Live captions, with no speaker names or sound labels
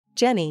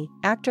Jennie,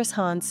 actress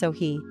Han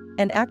So-hee,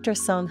 and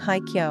actress Song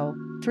Hye-kyo,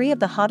 three of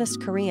the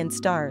hottest Korean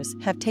stars,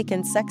 have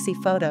taken sexy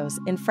photos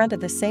in front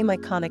of the same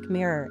iconic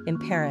mirror in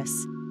Paris.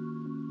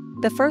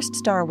 The first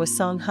star was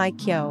Song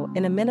Hye-kyo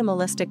in a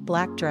minimalistic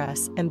black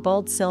dress and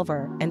bold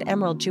silver and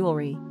emerald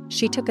jewelry.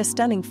 She took a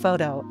stunning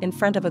photo in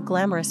front of a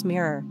glamorous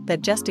mirror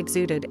that just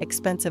exuded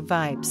expensive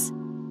vibes.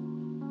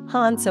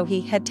 Han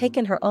So-hee had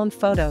taken her own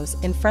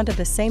photos in front of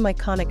the same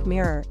iconic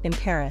mirror in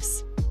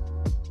Paris.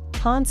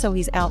 Han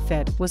So-hee's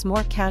outfit was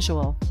more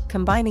casual,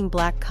 combining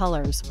black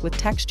colors with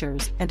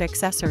textures and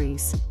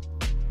accessories.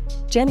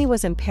 Jennie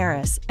was in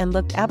Paris and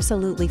looked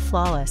absolutely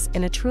flawless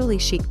in a truly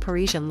chic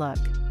Parisian look.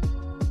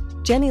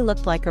 Jennie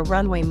looked like a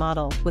runway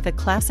model with a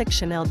classic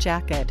Chanel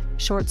jacket,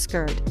 short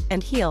skirt,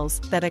 and heels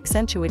that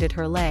accentuated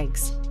her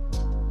legs.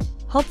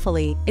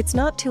 Hopefully, it's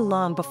not too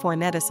long before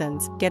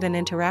netizens get an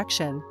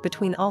interaction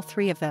between all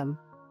three of them.